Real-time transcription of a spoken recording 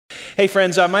Hey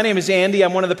friends, my name is Andy.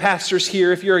 I'm one of the pastors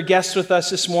here. If you're a guest with us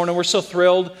this morning, we're so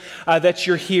thrilled that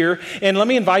you're here. And let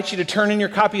me invite you to turn in your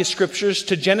copy of Scriptures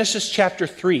to Genesis chapter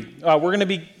 3. We're going to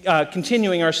be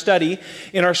continuing our study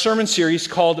in our sermon series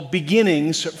called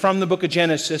Beginnings from the book of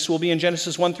Genesis. We'll be in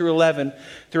Genesis 1 through 11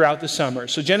 throughout the summer.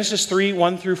 So Genesis 3,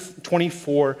 1 through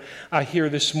 24 here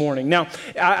this morning. Now,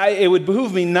 it would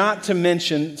behoove me not to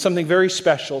mention something very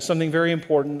special, something very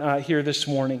important here this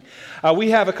morning.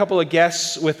 We have a couple of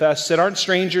guests with us that aren't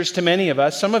strangers to many of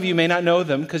us. Some of you may not know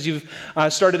them because you've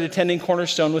started attending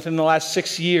Cornerstone within the last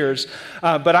 6 years.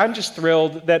 But I'm just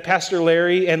thrilled that Pastor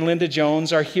Larry and Linda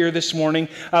Jones are here this morning.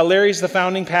 Larry's the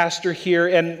founding pastor here,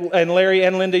 and Larry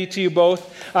and Linda, to you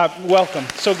both, welcome.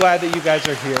 So glad that you guys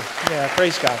are here. Yeah,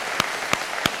 praise God.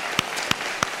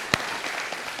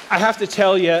 I have to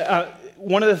tell you,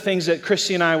 one of the things that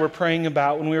Christy and I were praying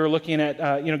about when we were looking at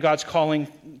God's calling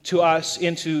to us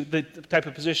into the type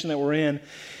of position that we're in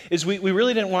is we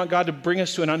really didn't want God to bring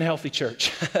us to an unhealthy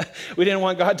church. We didn't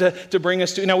want God to bring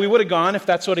us to... Now, we would have gone if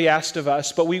that's what he asked of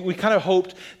us, but we kind of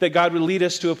hoped that God would lead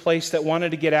us to a place that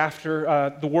wanted to get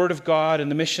after the Word of God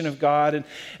and the mission of God.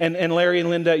 And Larry and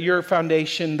Linda, your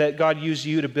foundation that God used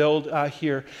you to build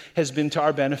here has been to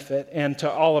our benefit and to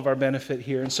all of our benefit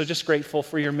here. And so just grateful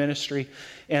for your ministry.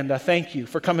 And thank you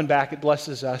for coming back. It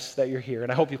blesses us that you're here.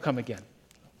 And I hope you'll come again.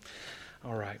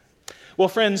 All right. Well,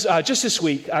 friends, just this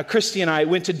week, Christy and I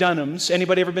went to Dunham's.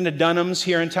 Anybody ever been to Dunham's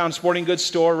here in town, sporting goods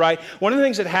store, right? One of the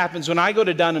things that happens when I go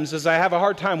to Dunham's is I have a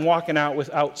hard time walking out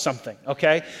without something,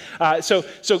 okay? So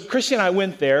Christy and I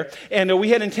went there, and we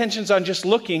had intentions on just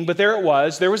looking, but there it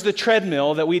was. There was the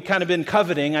treadmill that we'd kind of been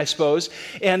coveting, I suppose,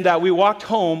 and we walked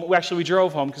home. Actually, we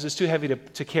drove home because it's too heavy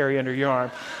to carry under your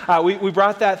arm. We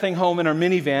brought that thing home in our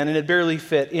minivan, and it barely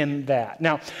fit in that.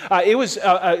 Now, it was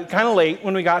kind of late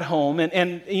when we got home,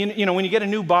 and when you get a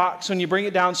new box, when you bring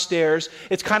it downstairs,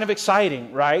 it's kind of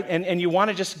exciting, right? And you want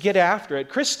to just get after it.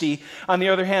 Christy, on the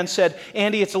other hand, said,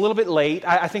 Andy, it's a little bit late.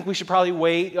 I think we should probably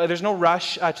wait. There's no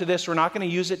rush to this. We're not going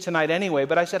to use it tonight anyway.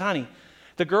 But I said, honey,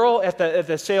 the girl at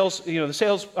the sales, the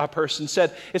sales person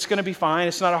said, it's going to be fine.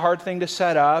 It's not a hard thing to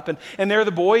set up. And there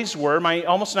the boys were, my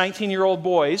almost 19-year-old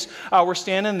boys were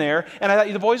standing there. And I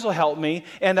thought, the boys will help me,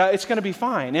 and it's going to be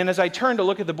fine. And as I turned to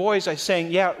look at the boys, I was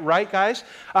saying, yeah, right, guys?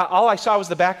 All I saw was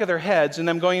the back of their heads and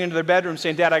them going into their bedroom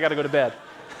saying, Dad, I got to go to bed.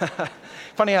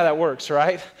 Funny how that works,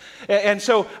 right? And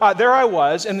so there I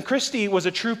was, and Christy was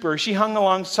a trooper. She hung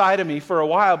alongside of me for a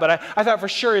while, but I thought for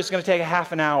sure it was going to take a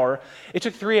half an hour. It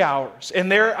took 3 hours,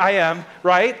 and there I am,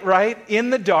 right,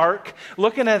 in the dark,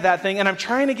 looking at that thing, and I'm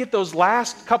trying to get those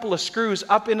last couple of screws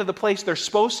up into the place they're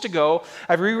supposed to go.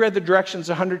 I've reread the directions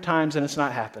 100 times, and it's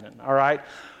not happening, all right?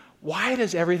 Why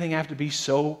does everything have to be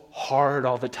so hard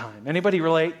all the time? Anybody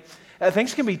relate?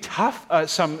 Things can be tough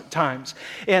sometimes.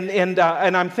 And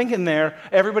I'm thinking there,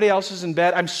 everybody else is in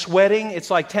bed. I'm sweating.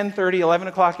 It's like 10:30, 11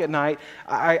 o'clock at night.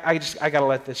 I got to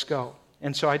let this go.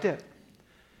 And so I did.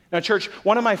 Now, church,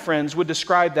 one of my friends would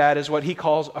describe that as what he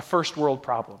calls a first world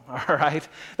problem, all right?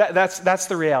 That's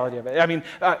the reality of it. I mean,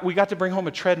 we got to bring home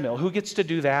a treadmill. Who gets to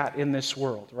do that in this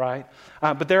world, right?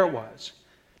 But there it was.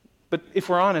 But if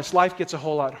we're honest, life gets a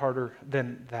whole lot harder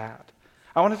than that.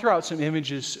 I want to throw out some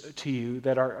images to you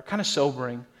that are kind of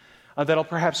sobering, that'll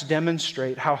perhaps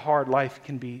demonstrate how hard life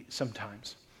can be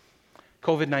sometimes.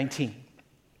 COVID-19,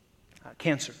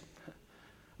 cancer,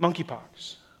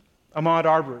 monkeypox, Ahmaud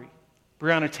Arbery,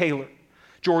 Breonna Taylor,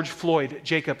 George Floyd,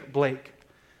 Jacob Blake,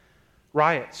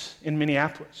 riots in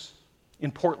Minneapolis,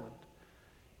 in Portland,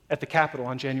 at the Capitol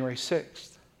on January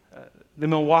 6th, the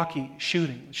Milwaukee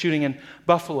shooting in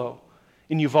Buffalo,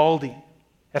 in Uvalde,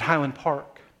 at Highland Park,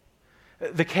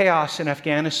 the chaos in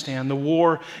Afghanistan, the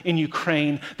war in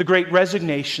Ukraine, the great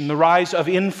resignation, the rise of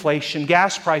inflation,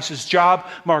 gas prices, job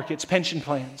markets, pension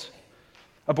plans,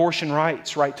 abortion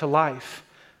rights, right to life,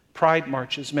 pride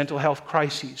marches, mental health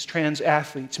crises, trans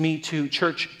athletes, Me Too,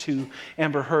 Church Too,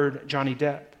 Amber Heard, Johnny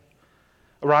Depp,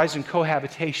 a rise in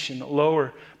cohabitation,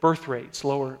 lower birth rates,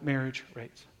 lower marriage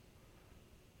rates.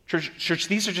 Church,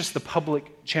 these are just the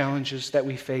public challenges that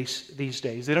we face these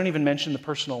days. They don't even mention the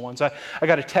personal ones. I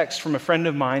got a text from a friend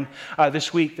of mine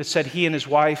this week that said he and his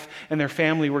wife and their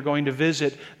family were going to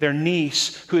visit their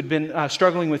niece who had been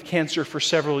struggling with cancer for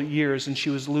several years, and she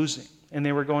was losing. And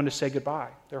they were going to say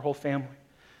goodbye, their whole family.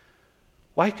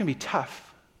 Life can be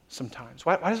tough sometimes.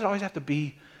 Why does it always have to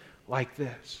be like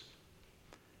this?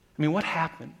 I mean, what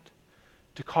happened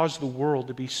to cause the world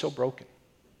to be so broken?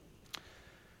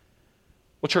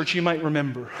 Well, church, you might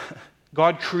remember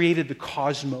God created the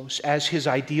cosmos as his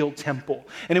ideal temple.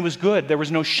 And it was good. There was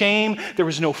no shame. There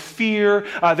was no fear.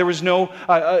 There was no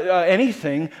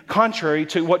anything contrary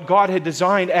to what God had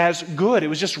designed as good. It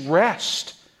was just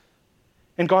rest.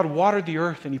 And God watered the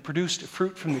earth and he produced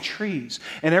fruit from the trees.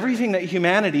 And everything that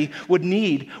humanity would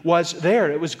need was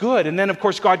there. It was good. And then, of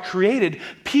course, God created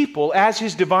people as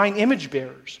his divine image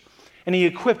bearers. And he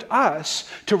equipped us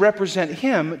to represent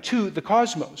him to the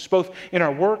cosmos, both in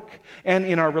our work and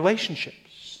in our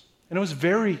relationships. And it was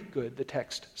very good, the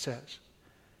text says.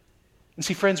 And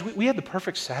see, friends, we had the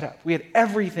perfect setup. We had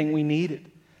everything we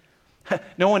needed.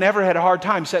 No one ever had a hard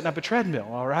time setting up a treadmill,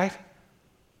 all right?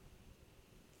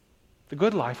 The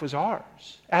good life was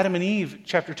ours. Adam and Eve,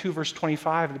 chapter 2, verse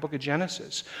 25 of the book of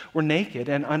Genesis, were naked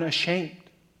and unashamed.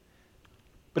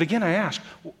 But again, I ask,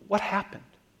 what happened?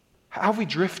 How have we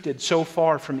drifted so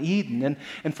far from Eden?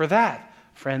 And for that,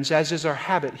 friends, as is our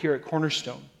habit here at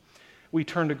Cornerstone, we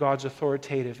turn to God's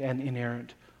authoritative and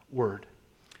inerrant word.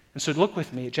 And so look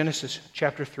with me at Genesis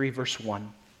chapter 3, verse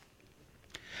 1.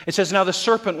 It says, "Now the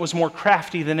serpent was more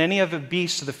crafty than any other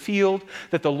beast of the field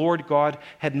that the Lord God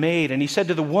had made. And he said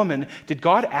to the woman, 'Did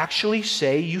God actually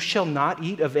say, you shall not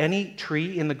eat of any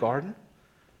tree in the garden?'"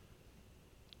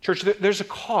 Church, there's a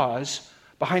cause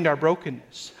behind our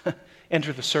brokenness.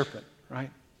 Enter the serpent,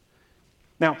 right?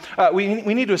 Now, we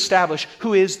need to establish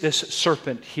who is this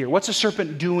serpent here. What's a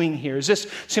serpent doing here? Is this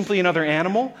simply another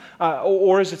animal,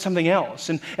 or is it something else?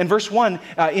 And verse 1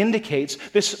 indicates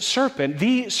this serpent,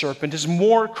 the serpent, is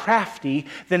more crafty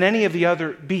than any of the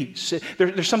other beasts.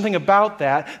 There's something about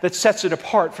that sets it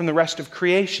apart from the rest of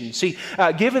creation. See,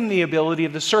 given the ability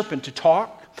of the serpent to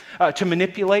talk, to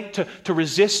manipulate, to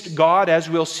resist God, as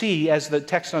we'll see as the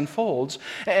text unfolds.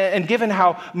 And given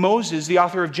how Moses, the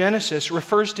author of Genesis,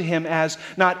 refers to him as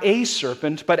not a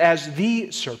serpent, but as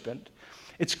the serpent,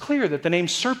 it's clear that the name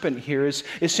serpent here is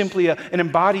simply an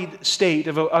embodied state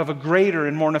of a greater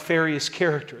and more nefarious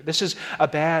character. This is a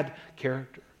bad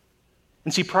character.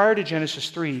 And see, prior to Genesis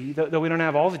 3, though we don't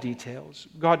have all the details,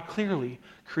 God clearly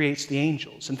creates the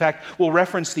angels. In fact, we'll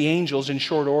reference the angels in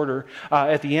short order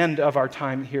at the end of our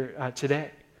time here today.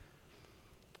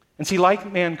 And see,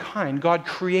 like mankind, God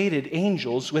created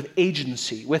angels with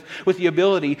agency, with the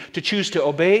ability to choose to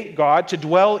obey God, to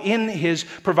dwell in his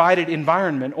provided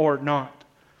environment or not.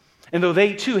 And though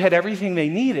they too had everything they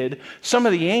needed, some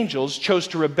of the angels chose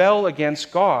to rebel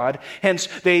against God, hence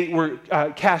they were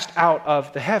cast out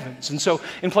of the heavens. And so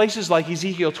in places like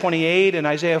Ezekiel 28 and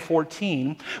Isaiah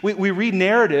 14, we read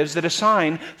narratives that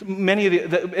assign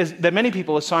that many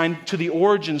people assign to the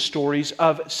origin stories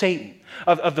of Satan,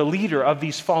 of the leader of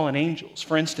these fallen angels.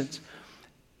 For instance,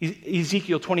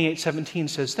 Ezekiel 28:17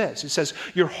 says this. It says,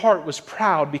 "Your heart was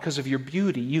proud because of your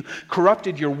beauty. You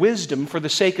corrupted your wisdom for the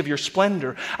sake of your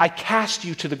splendor. I cast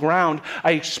you to the ground.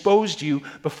 I exposed you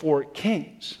before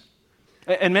kings."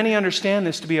 And many understand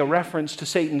this to be a reference to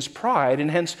Satan's pride and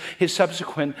hence his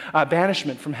subsequent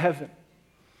banishment from heaven.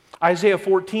 Isaiah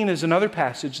 14 is another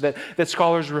passage that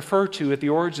scholars refer to at the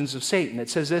origins of Satan. It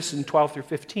says this in 12 through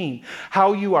 15.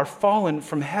 "How you are fallen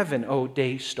from heaven, O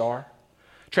day star."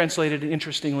 Translated,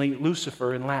 interestingly,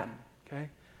 Lucifer in Latin. Okay?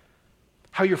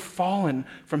 "How you're fallen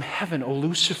from heaven, O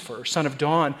Lucifer, son of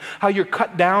dawn. How you're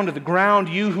cut down to the ground,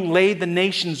 you who laid the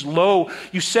nations low.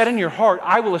 You said in your heart,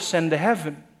 I will ascend to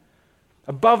heaven.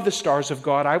 Above the stars of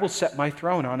God, I will set my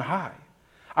throne on high.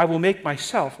 I will make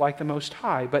myself like the Most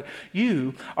High. But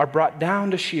you are brought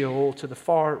down to Sheol, to the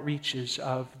far reaches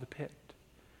of the pit."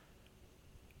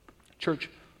 Church,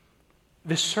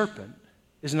 this serpent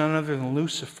is none other than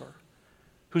Lucifer,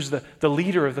 who's the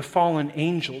leader of the fallen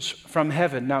angels from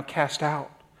heaven, now cast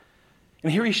out.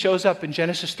 And here he shows up in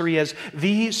Genesis 3 as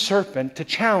the serpent to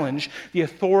challenge the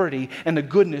authority and the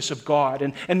goodness of God.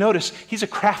 And notice, he's a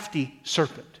crafty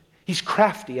serpent. He's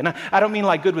crafty. And I don't mean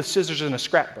like good with scissors in a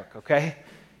scrapbook, okay?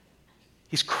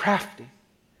 He's crafty.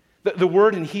 The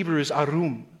word in Hebrew is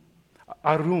arum.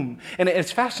 Arum. And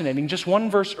it's fascinating. Just one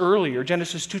verse earlier,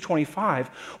 Genesis 2:25,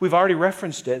 we've already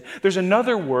referenced it. There's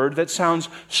another word that sounds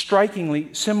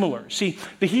strikingly similar. See,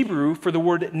 the Hebrew for the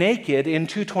word naked in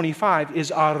 2:25 is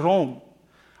arom.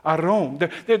 Arom.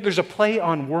 There's a play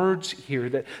on words here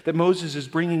that Moses is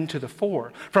bringing to the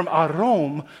fore. From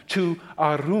arom to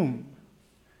arum.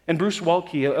 And Bruce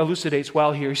Waltke elucidates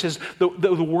well here. He says the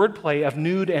wordplay of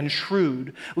nude and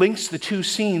shrewd links the two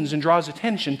scenes and draws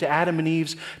attention to Adam and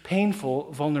Eve's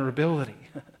painful vulnerability.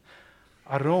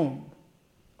 Arom,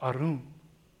 arum.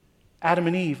 Adam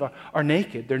and Eve are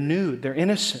naked, they're nude, they're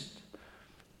innocent,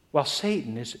 while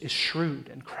Satan is shrewd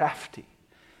and crafty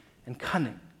and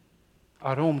cunning.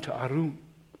 Arom to arum.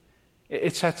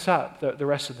 It sets up the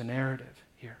rest of the narrative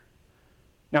here.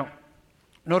 Now,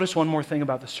 Notice one more thing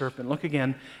about the serpent. Look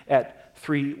again at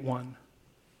 3:1.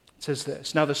 It says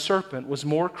this, "Now the serpent was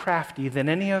more crafty than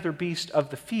any other beast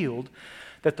of the field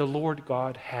that the Lord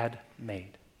God had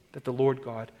made." That the Lord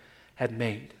God had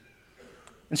made.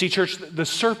 And see, church, the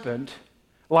serpent,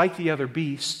 like the other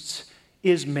beasts,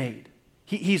 is made.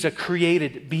 He's a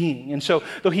created being. And so,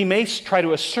 though he may try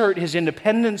to assert his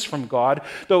independence from God,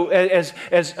 though as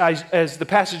the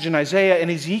passage in Isaiah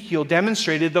and Ezekiel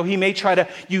demonstrated, though he may try to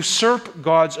usurp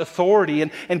God's authority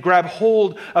and grab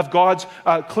hold of God's,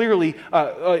 clearly,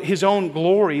 his own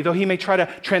glory, though he may try to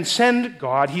transcend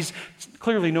God, he's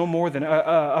clearly no more than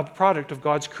a product of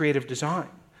God's creative design,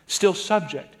 still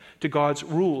subject to God's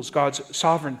rules, God's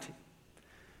sovereignty.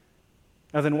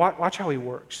 Now then, watch how he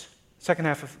works. Second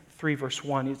half of 3 verse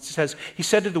 1, it says, "He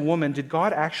said to the woman, 'Did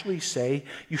God actually say,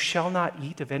 you shall not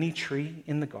eat of any tree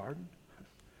in the garden?'"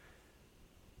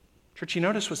 Church, you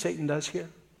notice what Satan does here?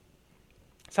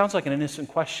 Sounds like an innocent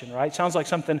question, right? Sounds like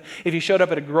something, if you showed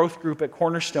up at a growth group at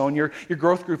Cornerstone, your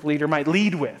growth group leader might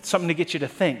lead with, something to get you to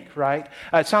think, right?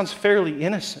 It sounds fairly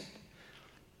innocent.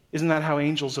 Isn't that how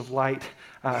angels of light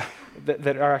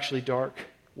that are actually dark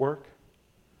work?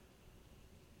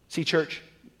 See, church,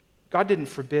 God didn't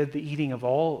forbid the eating of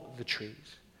all the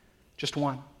trees, just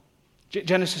one.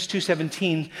 Genesis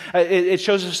 2:17, it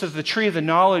shows us that the tree of the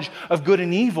knowledge of good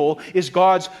and evil is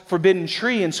God's forbidden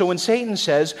tree. And so when Satan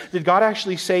says, "Did God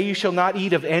actually say you shall not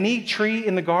eat of any tree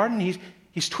in the garden?"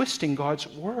 He's twisting God's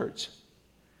words.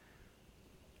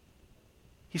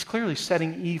 He's clearly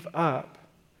setting Eve up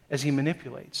as he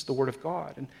manipulates the word of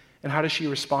God. And how does she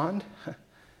respond?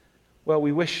 Well,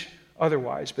 we wish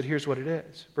otherwise, but here's what it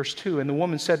is. Verse 2, "And the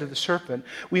woman said to the serpent,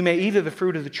 'We may eat of the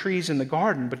fruit of the trees in the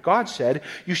garden, but God said,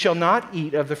 you shall not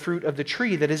eat of the fruit of the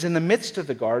tree that is in the midst of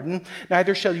the garden,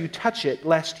 neither shall you touch it,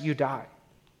 lest you die.'"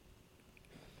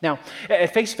 Now,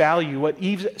 at face value, what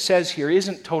Eve says here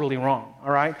isn't totally wrong, all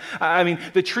right? I mean,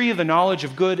 the tree of the knowledge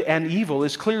of good and evil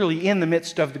is clearly in the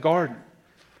midst of the garden.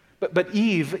 But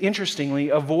Eve, interestingly,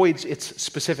 avoids its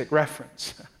specific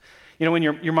reference. You know, when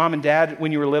your mom and dad,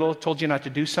 when you were little, told you not to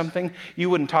do something, you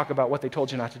wouldn't talk about what they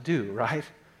told you not to do, right?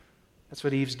 That's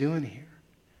what Eve's doing here.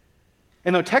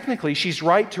 And though technically she's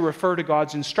right to refer to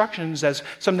God's instructions as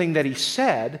something that he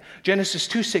said, Genesis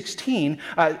 2:16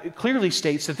 clearly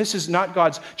states that this is not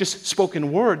God's just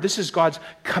spoken word, this is God's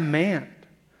command.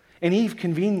 And Eve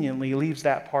conveniently leaves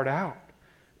that part out.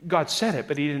 God said it,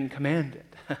 but he didn't command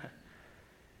it.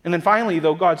 And then finally,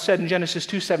 though God said in Genesis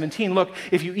 2:17, "Look,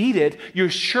 if you eat it, you're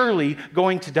surely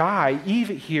going to die," Eve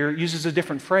here uses a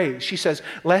different phrase. She says,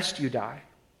 "lest you die."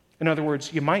 In other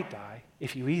words, you might die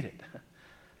if you eat it.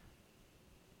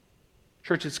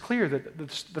 Church, it's clear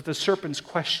that the serpent's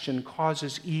question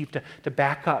causes Eve to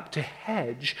back up, to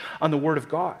hedge on the word of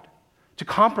God, to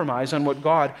compromise on what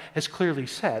God has clearly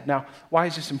said. Now, why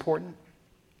is this important?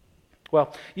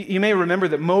 Well, you may remember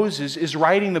that Moses is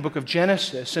writing the book of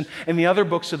Genesis and the other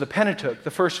books of the Pentateuch,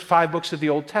 the first 5 books of the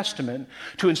Old Testament,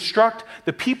 to instruct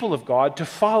the people of God to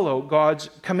follow God's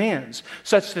commands,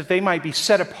 such that they might be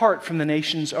set apart from the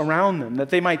nations around them,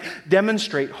 that they might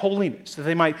demonstrate holiness, that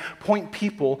they might point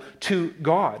people to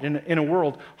God in a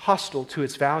world hostile to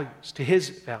its values, to his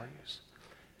values.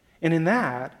 And in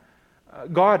that,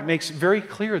 God makes very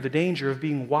clear the danger of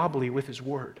being wobbly with his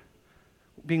word.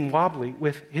 Being wobbly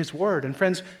with his word. And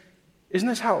friends, isn't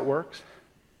this how it works?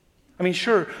 I mean,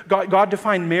 sure, God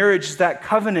defined marriage as that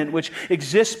covenant which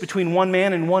exists between one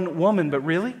man and one woman, but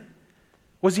really?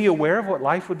 Was he aware of what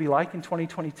life would be like in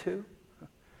 2022?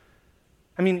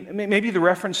 I mean, maybe the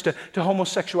reference to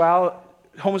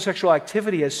homosexual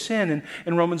activity as sin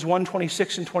in Romans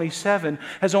 1:26 and 27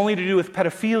 has only to do with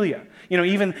pedophilia,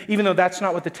 even though that's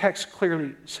not what the text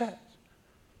clearly says.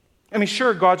 I mean,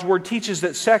 sure, God's word teaches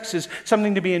that sex is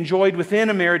something to be enjoyed within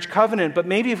a marriage covenant, but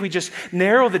maybe if we just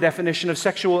narrow the definition of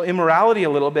sexual immorality a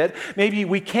little bit, maybe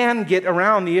we can get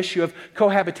around the issue of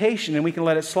cohabitation and we can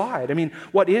let it slide. I mean,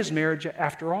 what is marriage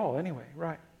after all anyway,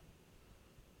 right?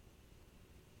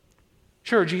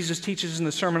 Sure, Jesus teaches in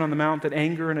the Sermon on the Mount that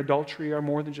anger and adultery are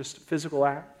more than just physical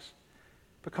acts.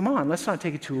 But come on, let's not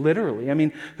take it too literally. I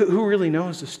mean, who really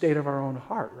knows the state of our own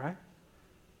heart, right?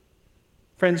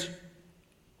 Friends,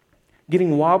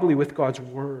 getting wobbly with God's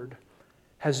word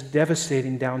has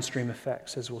devastating downstream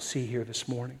effects, as we'll see here this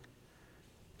morning.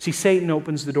 See, Satan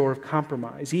opens the door of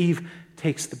compromise. Eve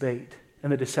takes the bait, and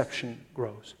the deception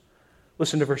grows.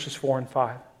 Listen to verses 4 and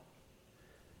 5.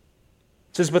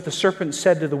 It says, "But the serpent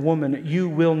said to the woman, 'You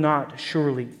will not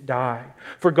surely die.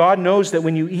 For God knows that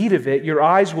when you eat of it, your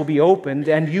eyes will be opened,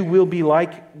 and you will be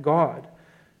like God,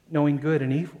 knowing good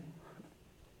and evil.'"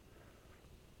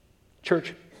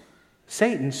 Church,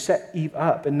 Satan set Eve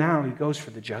up, and now he goes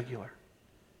for the jugular.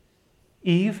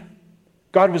 Eve,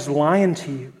 God was lying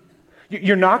to you.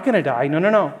 You're not going to die.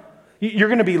 No. You're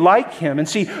going to be like him. And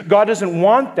see, God doesn't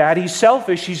want that. He's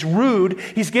selfish. He's rude.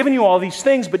 He's given you all these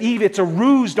things. But Eve, it's a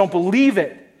ruse. Don't believe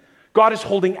it. God is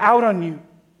holding out on you.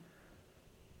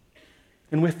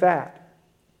 And with that,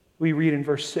 we read in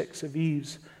verse 6 of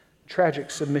Eve's tragic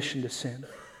submission to sin.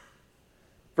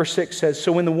 Verse 6 says,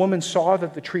 "So when the woman saw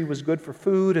that the tree was good for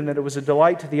food, and that it was a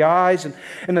delight to the eyes,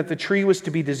 and that the tree was to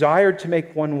be desired to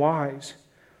make one wise,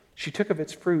 she took of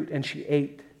its fruit and she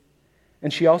ate.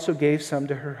 And she also gave some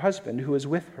to her husband who was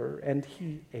with her, and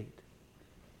he ate."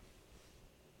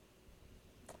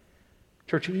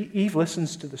 Church, Eve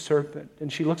listens to the serpent,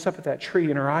 and she looks up at that tree,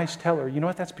 and her eyes tell her, you know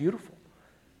what, that's beautiful.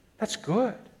 That's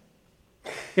good.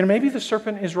 Maybe the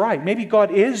serpent is right. Maybe God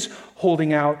is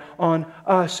holding out on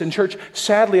us. And church,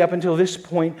 sadly, up until this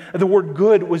point, the word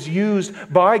good was used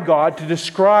by God to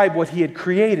describe what he had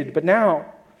created. But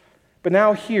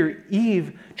now here,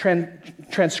 Eve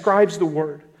transcribes the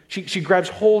word. She grabs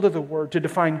hold of the word to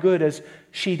define good as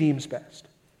she deems best.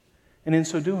 And in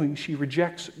so doing, she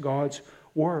rejects God's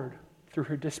word through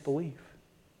her disbelief.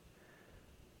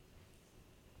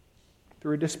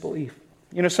 Through her disbelief.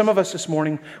 Some of us this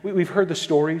morning, we've heard the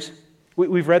stories.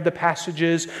 We've read the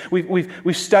passages.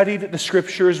 We've studied the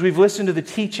scriptures. We've listened to the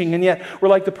teaching. And yet, we're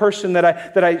like the person that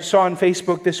I saw on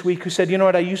Facebook this week who said, you know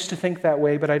what, I used to think that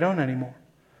way, but I don't anymore.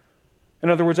 In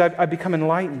other words, I've become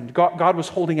enlightened. God was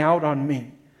holding out on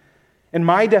me. And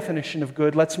my definition of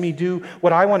good lets me do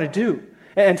what I want to do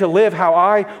and to live how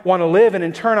I want to live. And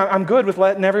in turn, I'm good with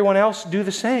letting everyone else do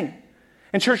the same.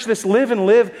 And church, this live and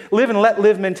let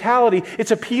live mentality,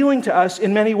 it's appealing to us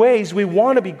in many ways. We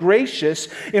want to be gracious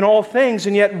in all things,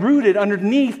 and yet rooted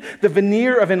underneath the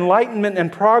veneer of enlightenment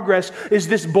and progress is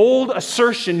this bold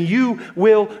assertion, you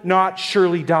will not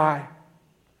surely die.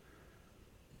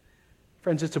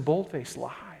 Friends, it's a bold-faced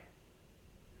lie.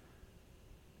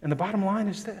 And the bottom line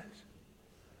is this.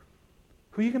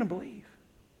 Who are you going to believe?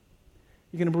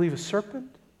 You going to believe a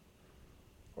serpent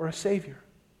or a Savior?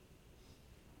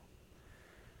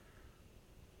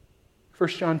 1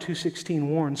 John 2:16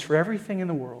 warns, "For everything in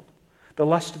the world, the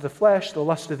lust of the flesh, the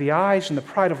lust of the eyes, and the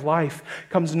pride of life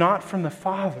comes not from the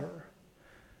Father,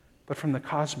 but from the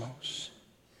cosmos."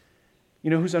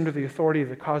 You know who's under the authority of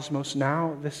the cosmos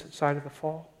now, this side of the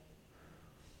fall?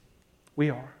 We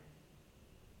are.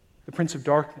 The Prince of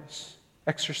Darkness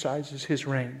exercises his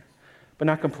reign, but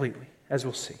not completely, as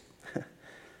we'll see.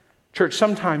 Church,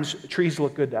 sometimes trees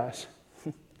look good to us.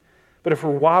 But if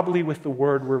we're wobbly with the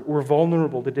word, we're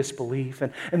vulnerable to disbelief.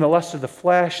 And the lust of the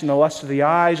flesh and the lust of the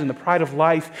eyes and the pride of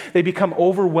life, they become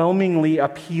overwhelmingly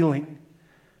appealing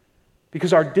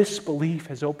because our disbelief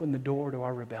has opened the door to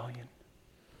our rebellion.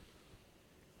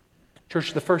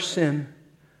 Church, the first sin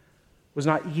was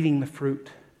not eating the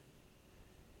fruit.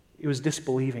 It was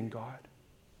disbelieving God.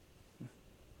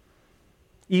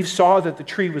 Eve saw that the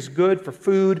tree was good for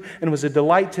food and was a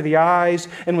delight to the eyes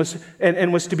and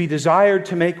was to be desired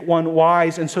to make one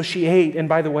wise. And so she ate. And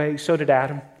by the way, so did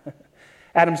Adam.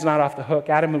 Adam's not off the hook.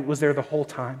 Adam was there the whole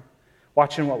time,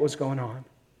 watching what was going on.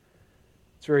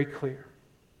 It's very clear.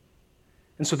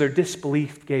 And so their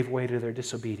disbelief gave way to their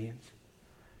disobedience.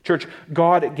 Church,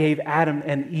 God gave Adam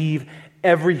and Eve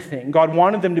everything. God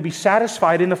wanted them to be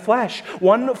satisfied in the flesh,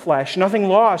 one flesh, nothing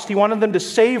lost. He wanted them to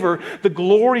savor the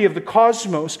glory of the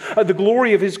cosmos, the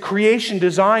glory of His creation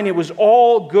design. It was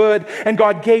all good, and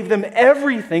God gave them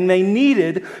everything they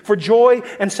needed for joy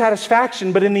and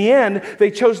satisfaction. But in the end, they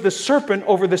chose the serpent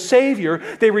over the Savior.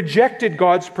 They rejected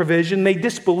God's provision. They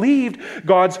disbelieved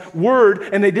God's word,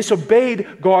 and they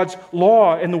disobeyed God's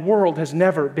law, and the world has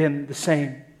never been the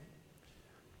same.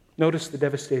 Notice the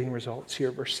devastating results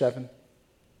here, verse 7.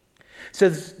 It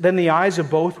says, "Then the eyes of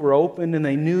both were opened, and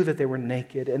they knew that they were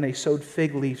naked, and they sewed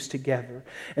fig leaves together,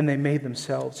 and they made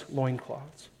themselves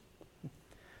loincloths."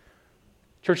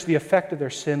 Church, the effect of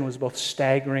their sin was both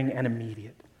staggering and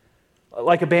immediate.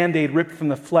 Like a Band-Aid ripped from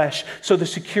the flesh, so the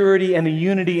security and the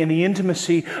unity and the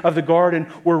intimacy of the garden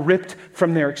were ripped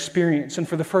from their experience. And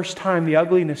for the first time, the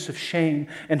ugliness of shame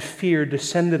and fear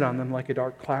descended on them like a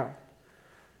dark cloud.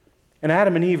 And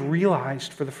Adam and Eve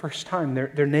realized for the first time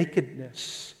their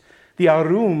nakedness. The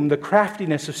arum, the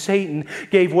craftiness of Satan,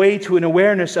 gave way to an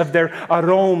awareness of their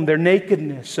arom, their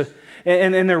nakedness.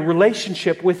 And their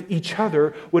relationship with each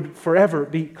other would forever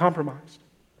be compromised.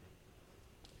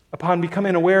 Upon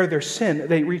becoming aware of their sin,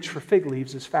 they reached for fig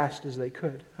leaves as fast as they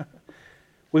could.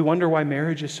 We wonder why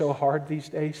marriage is so hard these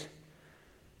days.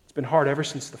 It's been hard ever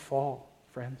since the fall,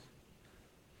 friends.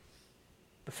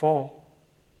 The fall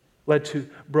led to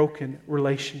broken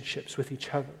relationships with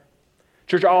each other.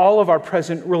 Church, all of our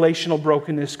present relational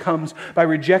brokenness comes by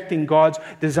rejecting God's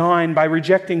design, by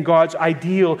rejecting God's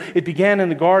ideal. It began in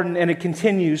the garden and it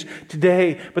continues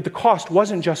today, but the cost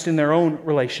wasn't just in their own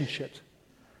relationships.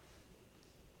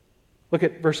 Look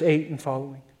at verse 8 and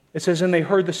following. It says, "And they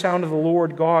heard the sound of the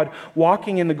Lord God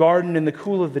walking in the garden in the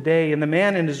cool of the day, and the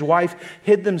man and his wife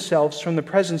hid themselves from the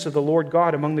presence of the Lord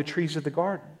God among the trees of the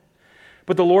garden.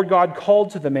 But the Lord God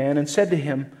called to the man and said to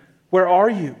him, 'Where are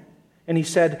you?' And he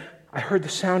said, 'I heard the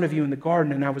sound of you in the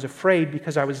garden, and I was afraid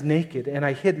because I was naked, and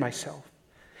I hid myself.'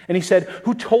 And he said,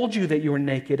 'Who told you that you were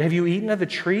naked? Have you eaten of the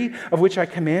tree of which I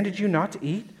commanded you not to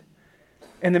eat?'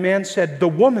 And the man said, 'The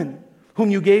woman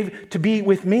whom you gave to be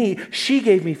with me, she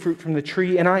gave me fruit from the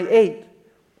tree, and I ate.'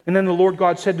 And then the Lord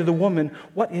God said to the woman,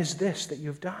 'What is this that you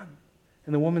have done?'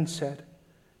 And the woman said,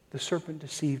 'The serpent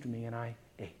deceived me, and I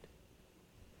ate.'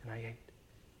 And I ate."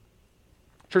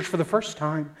 Church, for the first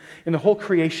time in the whole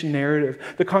creation narrative,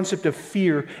 the concept of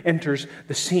fear enters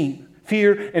the scene.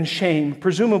 Fear and shame.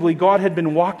 Presumably, God had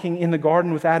been walking in the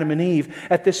garden with Adam and Eve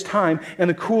at this time in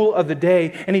the cool of the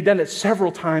day, and He'd done it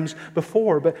several times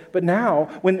before. But now,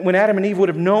 when Adam and Eve would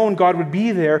have known God would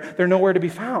be there, they're nowhere to be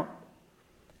found.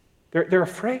 They're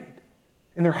afraid,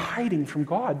 and they're hiding from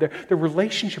God. Their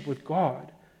relationship with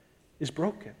God is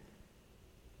broken.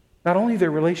 Not only their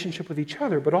relationship with each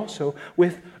other, but also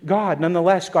with God.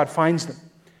 Nonetheless, God finds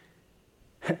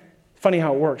them. Funny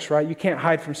how it works, right? You can't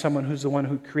hide from someone who's the one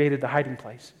who created the hiding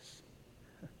places.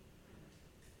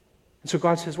 And so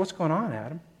God says, "What's going on,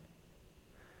 Adam?"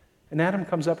 And Adam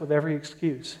comes up with every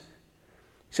excuse.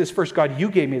 He says, "First, God, you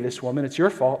gave me this woman. It's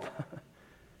your fault. You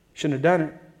shouldn't have done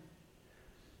it."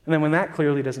 And then when that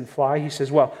clearly doesn't fly, he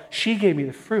says, "Well, she gave me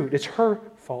the fruit. It's her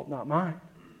fault, not mine."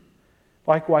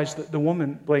 Likewise, the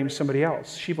woman blames somebody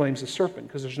else. She blames the serpent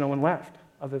because there's no one left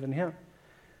other than him.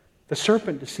 "The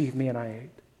serpent deceived me and I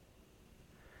ate."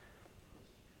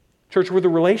 Church, were the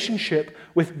relationship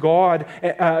with God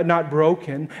not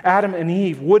broken, Adam and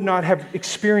Eve would not have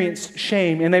experienced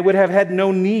shame, and they would have had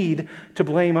no need to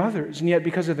blame others. And yet,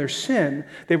 because of their sin,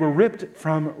 they were ripped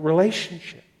from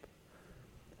relationship.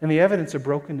 And the evidence of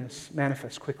brokenness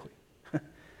manifests quickly.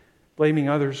 Blaming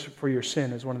others for your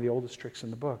sin is one of the oldest tricks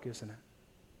in the book, isn't it?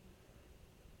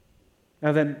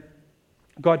 Now then,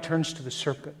 God turns to the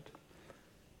serpent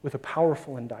with a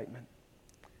powerful indictment.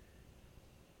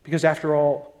 Because after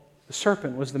all, the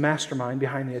serpent was the mastermind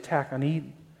behind the attack on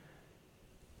Eden.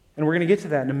 And we're going to get to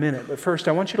that in a minute. But first,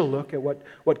 I want you to look at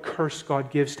what curse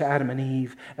God gives to Adam and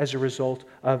Eve as a result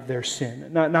of their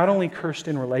sin. Not only cursed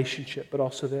in relationship, but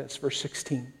also this, verse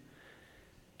 16.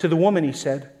 "To the woman, he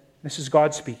said," this is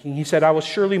God speaking, he said, "I will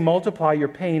surely multiply your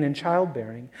pain in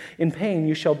childbearing. In pain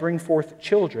you shall bring forth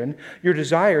children. Your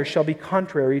desire shall be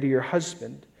contrary to your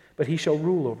husband, but he shall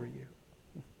rule over you."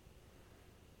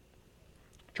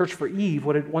 Church, for Eve,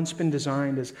 what had once been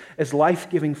designed as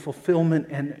life-giving fulfillment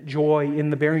and joy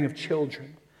in the bearing of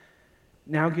children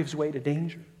now gives way to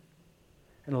danger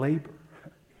and labor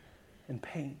and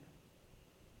pain.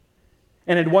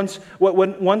 And what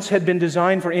once had been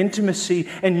designed for intimacy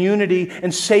and unity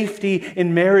and safety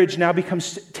in marriage now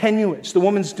becomes tenuous. The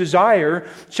woman's desire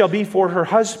shall be for her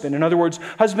husband. In other words,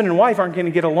 husband and wife aren't going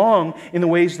to get along in the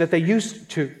ways that they used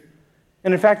to.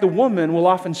 And in fact, the woman will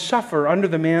often suffer under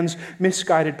the man's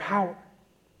misguided power.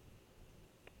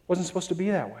 It wasn't supposed to be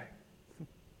that way.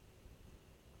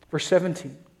 Verse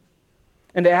 17.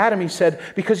 "And to Adam he said,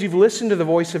 'Because you've listened to the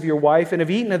voice of your wife and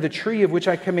have eaten of the tree of which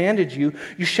I commanded you,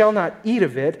 you shall not eat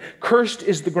of it. Cursed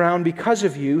is the ground because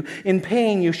of you. In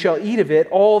pain you shall eat of it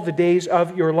all the days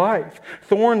of your life.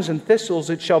 Thorns and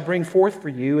thistles it shall bring forth for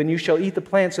you, and you shall eat the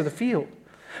plants of the field.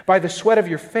 By the sweat of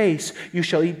your face you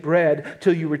shall eat bread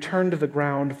till you return to the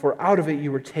ground, for out of it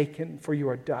you were taken, for you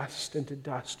are dust, and to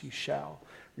dust you shall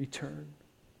return.'"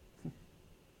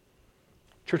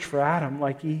 Church, for Adam,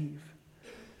 like Eve,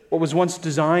 what was once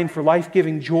designed for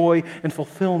life-giving joy and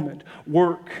fulfillment,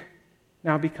 work,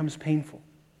 now becomes painful,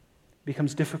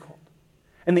 becomes difficult.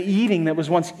 And the eating that was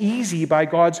once easy by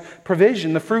God's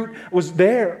provision, the fruit was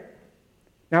there,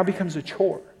 now becomes a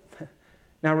chore,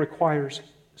 now requires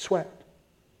sweat.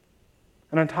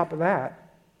 And on top of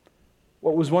that,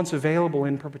 what was once available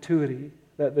in perpetuity,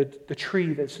 the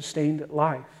tree that sustained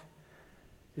life,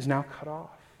 is now cut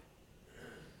off.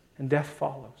 And death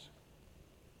follows.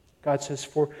 God says,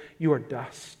 "For you are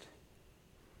dust,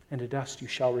 and to dust you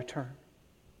shall return."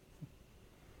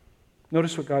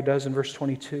 Notice what God does in verse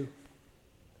 22.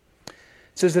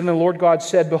 It says, "Then the Lord God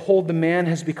said, 'Behold, the man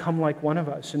has become like one of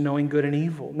us in knowing good and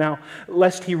evil. Now,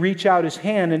 lest he reach out his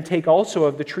hand and take also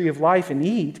of the tree of life and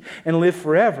eat and live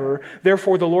forever.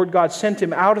 Therefore the Lord God sent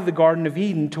him out of the Garden of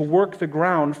Eden to work the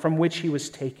ground from which he was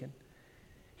taken.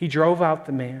 He drove out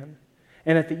the man,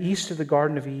 and at the east of the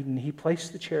Garden of Eden, he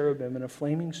placed the cherubim and a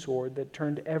flaming sword that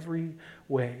turned every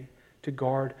way to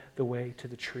guard the way to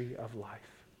the tree of life.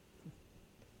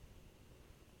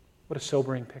 What a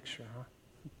sobering picture, huh?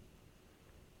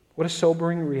 What a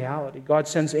sobering reality. God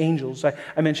sends angels. I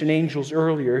mentioned angels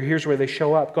earlier. Here's where they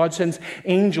show up. God sends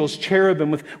angels, cherubim,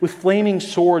 with flaming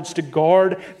swords to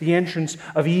guard the entrance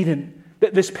of Eden.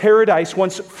 This paradise,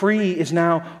 once free, is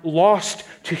now lost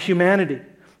to humanity.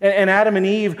 And Adam and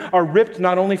Eve are ripped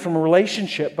not only from a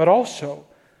relationship, but also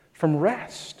from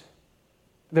rest.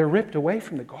 They're ripped away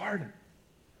from the garden.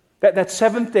 That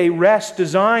seventh-day rest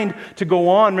designed to go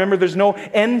on. Remember, there's no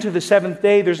end to the seventh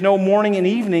day. There's no morning and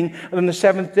evening on the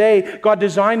seventh day. God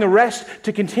designed the rest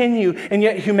to continue, and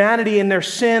yet humanity in their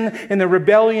sin, in their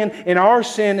rebellion, in our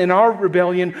sin, in our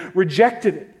rebellion,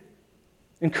 rejected it.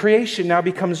 And creation now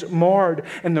becomes marred,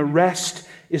 and the rest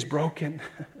is broken.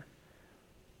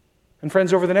 And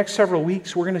friends, over the next several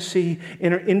weeks, we're going to see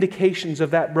indications of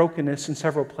that brokenness in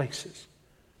several places.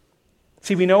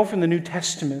 See, we know from the New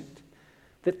Testament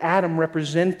that Adam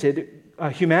represented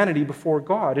humanity before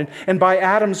God. And by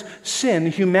Adam's sin,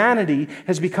 humanity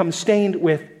has become stained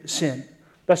with sin.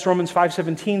 Thus Romans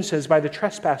 5:17 says, by the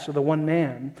trespass of the one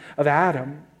man, of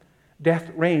Adam, death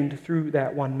reigned through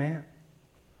that one man.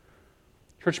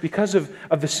 Church, because of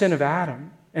the sin of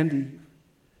Adam and Eve,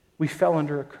 we fell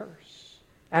under a curse.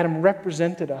 Adam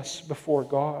represented us before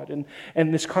God,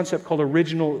 and this concept called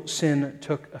original sin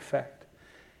took effect,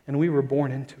 and we were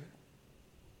born into it.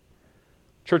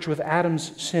 Church, with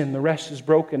Adam's sin, the rest is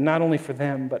broken, not only for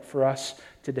them, but for us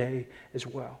today as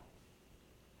well.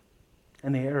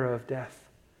 And the era of death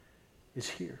is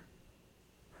here.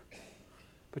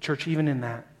 But church, even in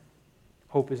that,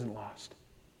 hope isn't lost.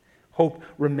 Hope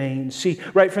remains. See,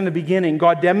 right from the beginning,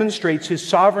 God demonstrates His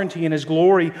sovereignty and His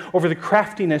glory over the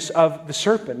craftiness of the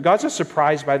serpent. God's not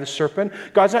surprised by the serpent.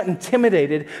 God's not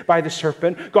intimidated by the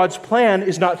serpent. God's plan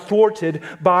is not thwarted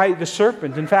by the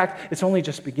serpent. In fact, it's only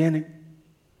just beginning.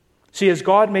 See, as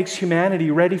God makes humanity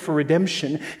ready for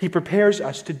redemption, He prepares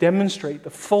us to demonstrate the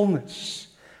fullness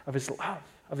of His love,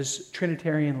 of His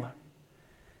Trinitarian love.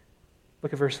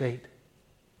 Look at verse 8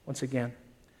 once again.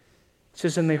 It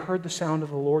says, and they heard the sound of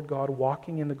the Lord God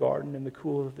walking in the garden in the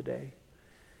cool of the day.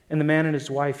 And the man and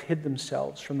his wife hid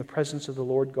themselves from the presence of the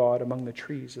Lord God among the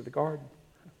trees of the garden.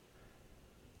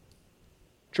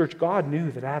 Church, God knew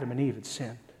that Adam and Eve had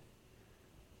sinned.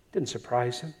 It didn't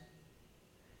surprise Him.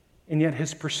 And yet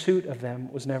His pursuit of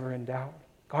them was never in doubt.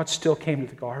 God still came to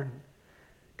the garden.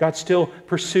 God still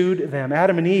pursued them.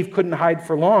 Adam and Eve couldn't hide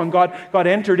for long. God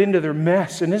entered into their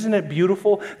mess. And isn't it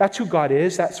beautiful? That's who God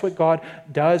is. That's what God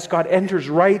does. God enters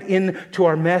right into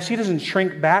our mess. He doesn't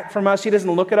shrink back from us. He doesn't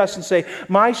look at us and say,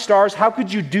 my stars, how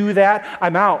could you do that?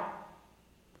 I'm out.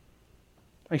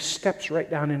 He steps right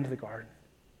down into the garden.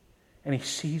 And He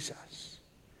sees us.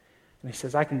 And He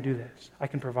says, I can do this. I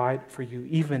can provide for you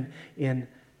even in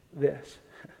this.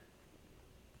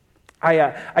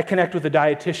 I connect with a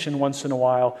dietitian once in a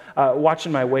while.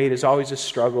 Watching my weight is always a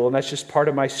struggle, and that's just part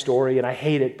of my story, and I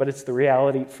hate it, but it's the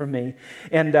reality for me.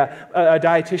 And a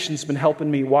dietitian's been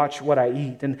helping me watch what I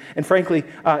eat. And frankly,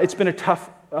 it's been a tough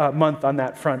month on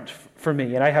that front for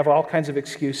me, and I have all kinds of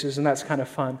excuses, and that's kind of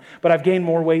fun. But I've gained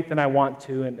more weight than I want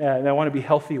to, and I want to be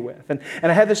healthy with. And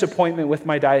I had this appointment with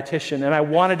my dietitian, and I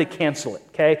wanted to cancel it,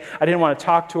 okay? I didn't want to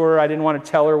talk to her. I didn't want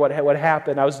to tell her what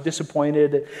happened. I was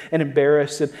disappointed and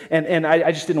embarrassed, and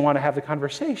I just didn't want to have the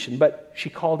conversation. But she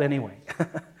called anyway.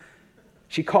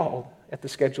 She called at the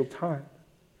scheduled time,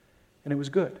 and it was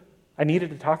good. I needed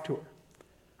to talk to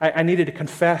her. I needed to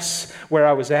confess where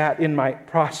I was at in my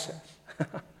process.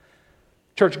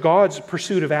 Church, God's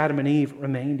pursuit of Adam and Eve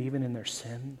remained even in their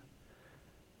sin.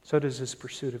 So does His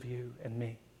pursuit of you and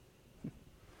me.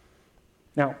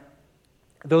 Now,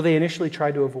 though they initially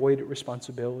tried to avoid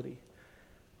responsibility,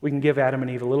 we can give Adam and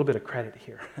Eve a little bit of credit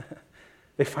here.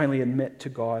 They finally admit to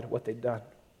God what they'd done.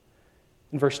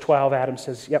 In verse 12, Adam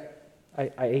says, yep,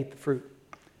 I ate the fruit.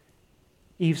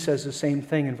 Eve says the same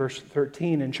thing in verse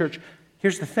 13. And church,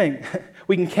 here's the thing.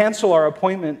 We can cancel our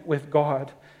appointment with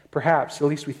God. Perhaps, at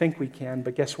least we think we can,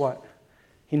 but guess what?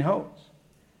 He knows.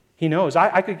 He knows.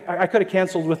 I could have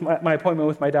canceled with my appointment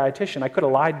with my dietitian. I could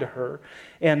have lied to her,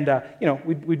 and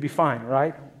we'd be fine,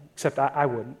 right? Except I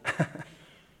wouldn't.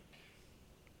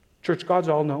 Church, God's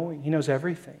all-knowing. He knows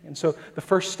everything. And so the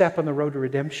first step on the road to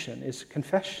redemption is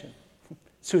confession.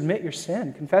 It's to admit your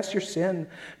sin. Confess your sin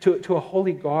to a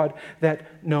holy God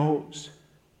that knows.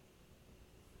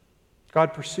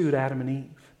 God pursued Adam and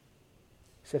Eve.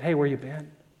 He said, hey, where you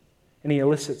been? And He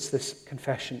elicits this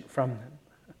confession from them.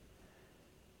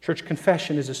 Church,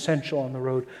 confession is essential on the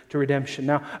road to redemption.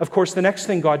 Now, of course, the next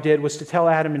thing God did was to tell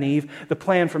Adam and Eve the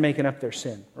plan for making up their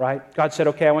sin, right? God said,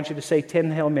 okay, I want you to say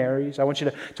 10 Hail Marys. I want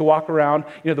you to walk around,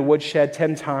 the woodshed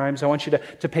 10 times. I want you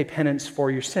to pay penance for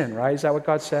your sin, right? Is that what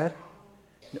God said?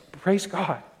 No, praise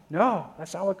God. No,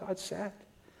 that's not what God said.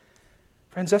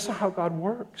 Friends, that's not how God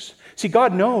works. See,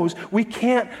 God knows we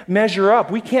can't measure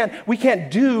up. We can't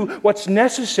do what's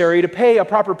necessary to pay a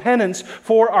proper penance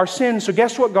for our sins. So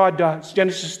guess what God does?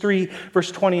 Genesis 3,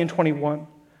 verse 20 and 21.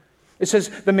 It says,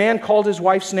 the man called his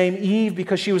wife's name Eve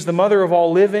because she was the mother of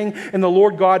all living, and the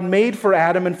Lord God made for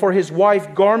Adam and for his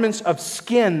wife garments of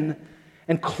skin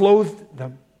and clothed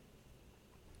them.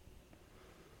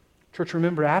 Church,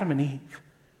 remember, Adam and Eve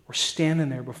were standing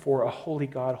there before a holy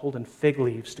God holding fig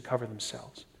leaves to cover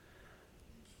themselves.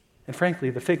 And frankly,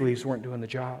 the fig leaves weren't doing the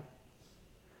job.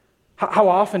 How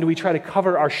often do we try to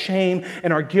cover our shame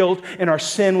and our guilt and our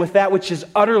sin with that which is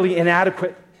utterly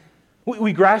inadequate?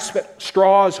 We grasp at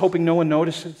straws hoping no one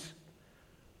notices.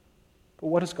 But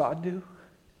what does God do?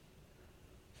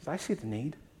 He says, I see the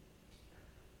need.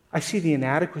 I see the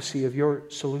inadequacy of your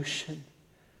solution.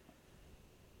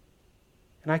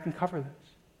 And I can cover this.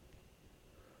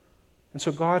 And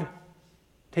so God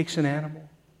takes an animal.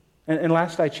 And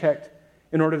last I checked,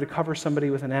 in order to cover somebody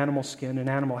with an animal skin, an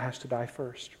animal has to die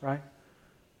first, right?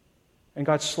 And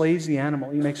God slays the animal.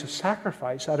 He makes a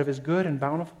sacrifice out of His good and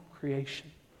bountiful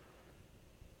creation.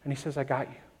 And He says, I got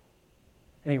you.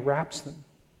 And He wraps them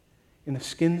in the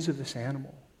skins of this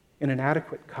animal in an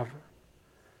adequate cover.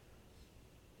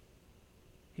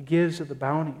 He gives of the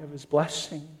bounty of His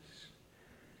blessings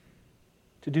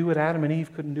to do what Adam and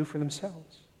Eve couldn't do for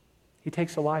themselves. He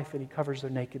takes a life and He covers their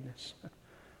nakedness.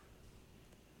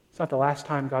 It's not the last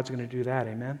time God's going to do that,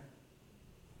 amen?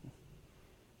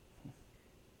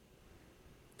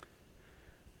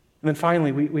 And then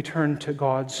finally, we turn to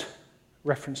God's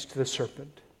reference to the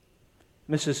serpent.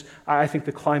 And this is, I think,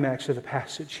 the climax of the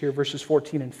passage here, verses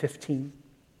 14 and 15.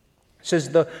 It says,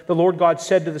 the Lord God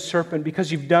said to the serpent,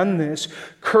 because you've done this,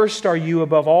 cursed are you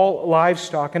above all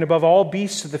livestock and above all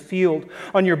beasts of the field.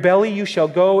 On your belly you shall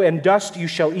go, and dust you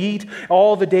shall eat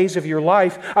all the days of your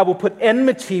life. I will put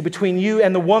enmity between you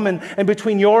and the woman, and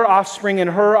between your offspring and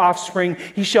her offspring.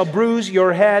 He shall bruise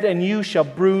your head, and you shall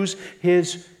bruise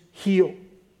his heel.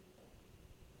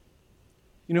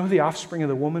 You know who the offspring of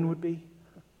the woman would be?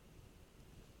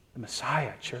 The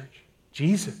Messiah, church.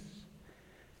 Jesus.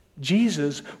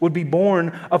 Jesus would be born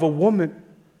of a woman,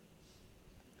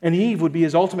 and Eve would be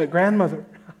his ultimate grandmother.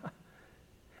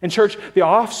 And church, the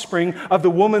offspring of the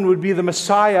woman would be the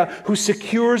Messiah who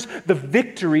secures the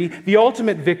victory, the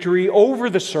ultimate victory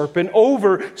over the serpent,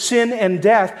 over sin and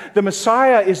death. The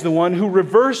Messiah is the one who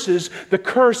reverses the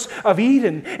curse of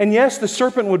Eden. And yes, the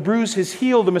serpent would bruise his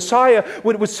heel. The Messiah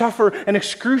would suffer an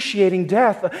excruciating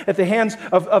death at the hands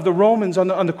of the Romans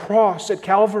on the cross at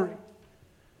Calvary.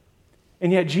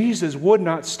 And yet Jesus would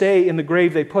not stay in the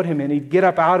grave they put him in. He'd get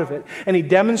up out of it, and he'd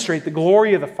demonstrate the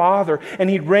glory of the Father, and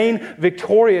he'd reign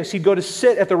victorious. He'd go to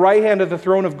sit at the right hand of the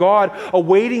throne of God,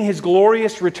 awaiting his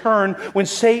glorious return when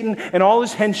Satan and all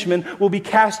his henchmen will be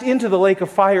cast into the lake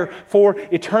of fire for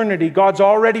eternity. God's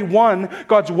already won.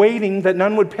 God's waiting that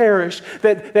none would perish,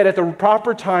 that at the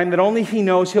proper time that only He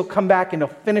knows, He'll come back and He'll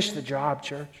finish the job,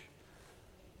 church.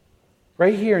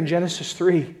 Right here in Genesis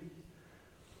 3.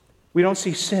 We don't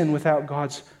see sin without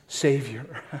God's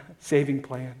Savior, saving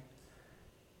plan.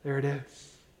 There it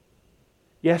is.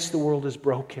 Yes, the world is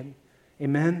broken.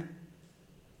 Amen?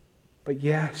 But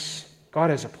yes, God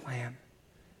has a plan.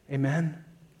 Amen?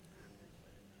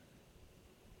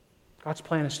 God's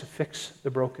plan is to fix the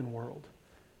broken world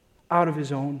out of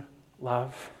His own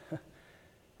love.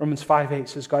 Romans 5:8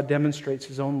 says God demonstrates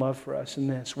His own love for us in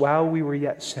this. While we were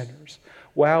yet sinners,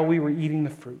 while we were eating the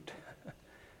fruit,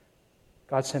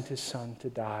 God sent His Son to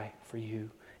die for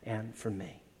you and for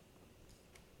me.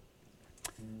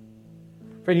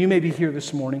 Friend, you may be here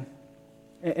this morning,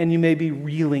 and you may be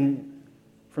reeling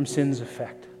from sin's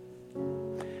effect.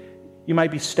 You might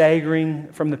be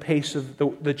staggering from the pace of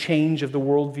the change of the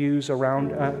worldviews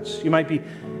around us. You might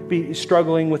be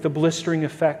struggling with the blistering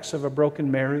effects of a broken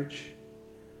marriage.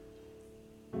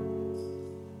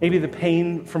 Maybe the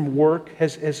pain from work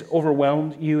has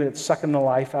overwhelmed you, and it's sucking the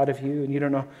life out of you, and you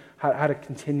don't know how to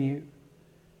continue.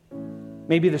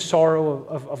 Maybe the sorrow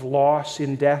of loss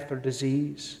in death or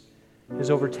disease has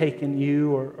overtaken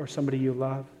you or somebody you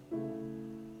love.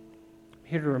 I'm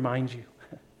here to remind you.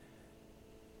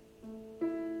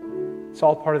 It's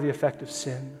all part of the effect of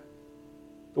sin.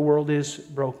 The world is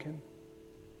broken.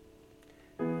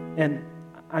 And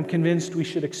I'm convinced we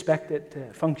should expect it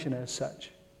to function as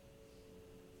such.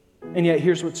 And yet,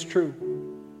 here's what's true.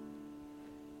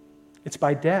 It's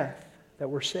by death that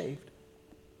we're saved.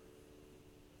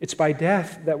 It's by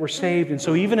death that we're saved. And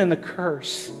so even in the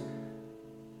curse,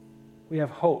 we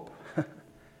have hope.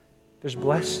 There's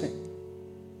blessing.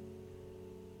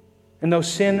 And though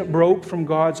sin broke from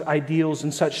God's ideals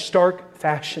in such stark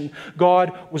fashion,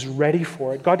 God was ready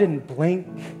for it. God didn't blink.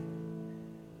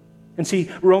 And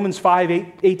see, Romans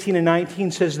 5:18 and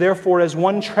 19 says, "Therefore, as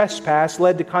one trespass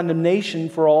led to condemnation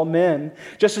for all men,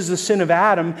 just as the sin of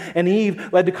Adam and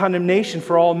Eve led to condemnation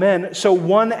for all men, so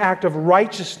one act of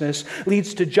righteousness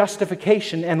leads to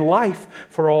justification and life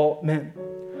for all men.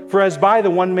 For as by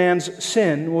the one man's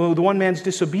sin, the one man's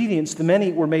disobedience, the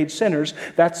many were made sinners."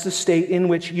 That's the state in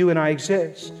which you and I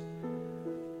exist.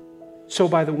 "So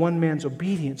by the one man's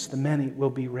obedience, the many will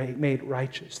be made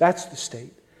righteous." That's the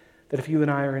state. That if you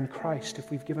and I are in Christ, if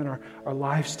we've given our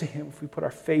lives to Him, if we put our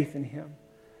faith in Him,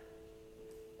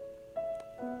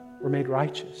 we're made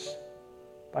righteous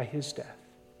by His death.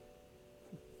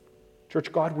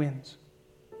 Church, God wins.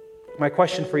 My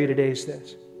question for you today is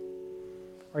this.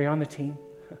 Are you on the team?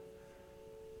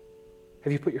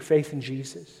 Have you put your faith in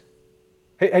Jesus?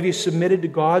 Have you submitted to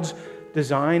God's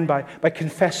design by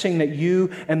confessing that you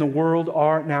and the world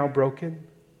are now broken,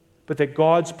 but that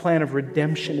God's plan of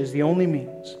redemption is the only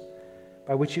means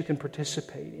by which you can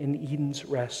participate in Eden's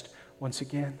rest once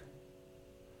again?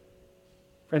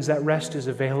 Friends, that rest is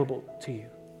available to you.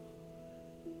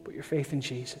 Put your faith in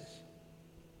Jesus.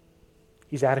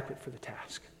 He's adequate for the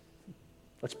task.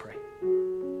 Let's pray.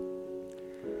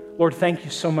 Lord, thank you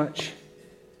so much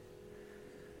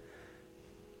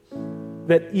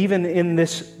that even in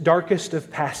this darkest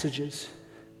of passages,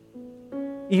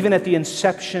 even at the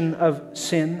inception of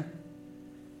sin,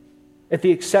 at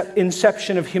the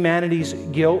inception of humanity's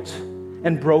guilt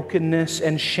and brokenness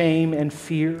and shame and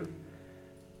fear,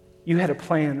 you had a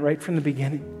plan right from the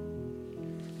beginning.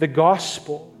 The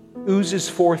gospel oozes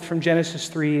forth from Genesis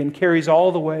 3 and carries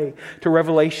all the way to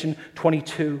Revelation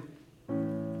 22.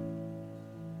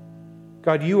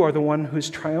 God, you are the one who is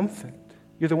triumphant.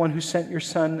 You're the one who sent your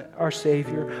Son, our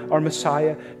Savior, our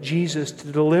Messiah, Jesus,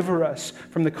 to deliver us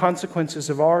from the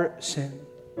consequences of our sin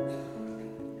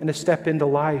and to step into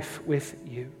life with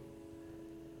you.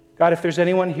 God, if there's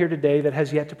anyone here today that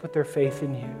has yet to put their faith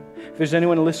in you, if there's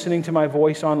anyone listening to my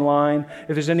voice online,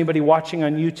 if there's anybody watching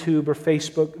on YouTube or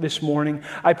Facebook this morning,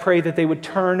 I pray that they would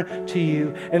turn to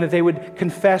you and that they would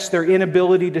confess their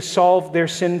inability to solve their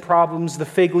sin problems. The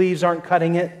fig leaves aren't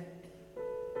cutting it.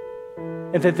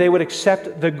 And that they would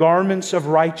accept the garments of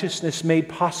righteousness made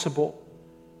possible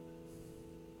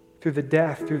through the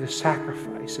death, through the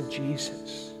sacrifice of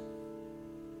Jesus.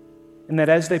 And that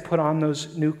as they put on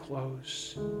those new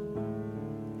clothes,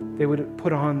 they would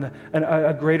put on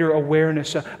a greater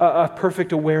awareness, a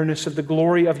perfect awareness of the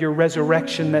glory of your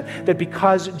resurrection, that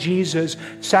because Jesus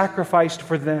sacrificed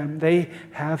for them, they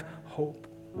have hope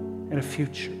and a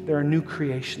future. They're a new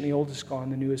creation. The old is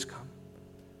gone, the new has come.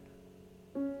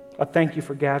 I thank you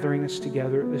for gathering us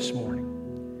together this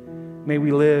morning. May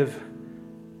we live,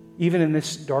 even in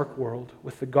this dark world,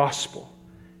 with the gospel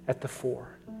at the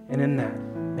fore. And in that,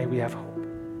 may we have hope.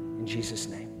 In Jesus'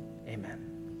 name, amen.